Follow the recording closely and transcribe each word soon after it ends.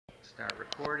Start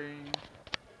recording.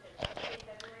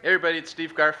 Hey everybody, it's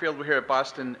Steve Garfield. We're here at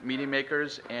Boston Media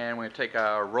Makers, and we're going to take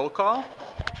a roll call.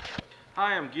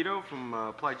 Hi, I'm Guido from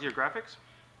Applied Geographics.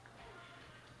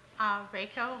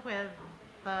 Rachel with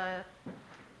the,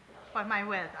 what am I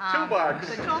with?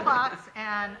 Toolbox. The Toolbox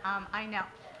and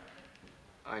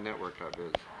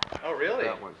iNetwork.biz. Oh, really?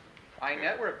 That one.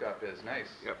 iNetwork.biz, nice.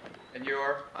 Yep. And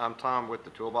you're? I'm Tom with the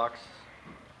Toolbox.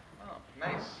 Oh,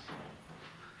 nice.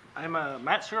 I'm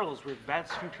Matt Searles with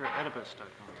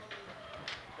AdvanceedFutureOedipus.com.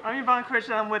 I'm Yvonne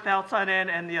Christian. I'm with Outside In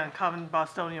and the Uncommon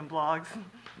Bostonian blogs.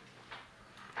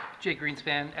 Jay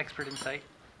Greenspan, Expert Insight.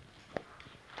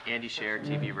 Andy Scher,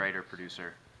 TV writer,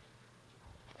 producer.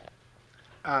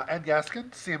 Ed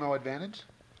Gaskin, CMO Advantage.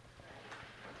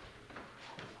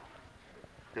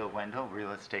 Bill Wendell,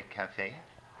 Real Estate Cafe.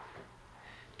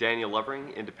 Daniel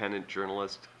Lovering, independent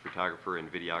journalist, photographer, and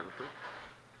videographer.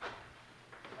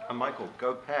 I'm Michael,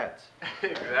 Go Pats.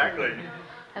 Exactly.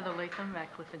 Heather Latham,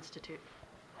 Radcliffe Institute.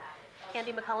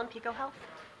 Andy McCullum, Pico Health.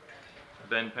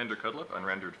 Ben Pender-Cudlip,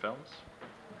 Unrendered Films.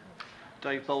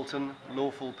 Dave Bolton,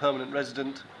 lawful permanent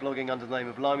resident, blogging under the name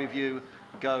of Limey View.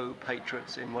 Go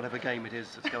Patriots in whatever game it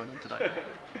is that's going on today.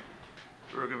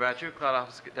 Rugen Vachu,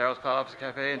 Daryl's Cloud Office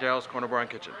Cafe, and Daryl's Corner Bar and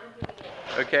Kitchen.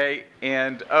 Okay,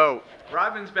 and oh,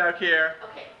 Robin's back here.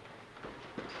 Okay.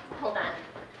 Hold on.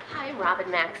 Hi, Robin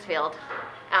Maxfield.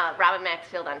 Robin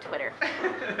Maxfield on Twitter.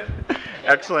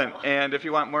 Excellent. And if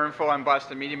you want more info on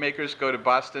Boston Media Makers, go to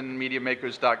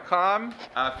bostonmediamakers.com.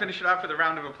 Finish it off with a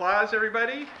round of applause,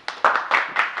 everybody.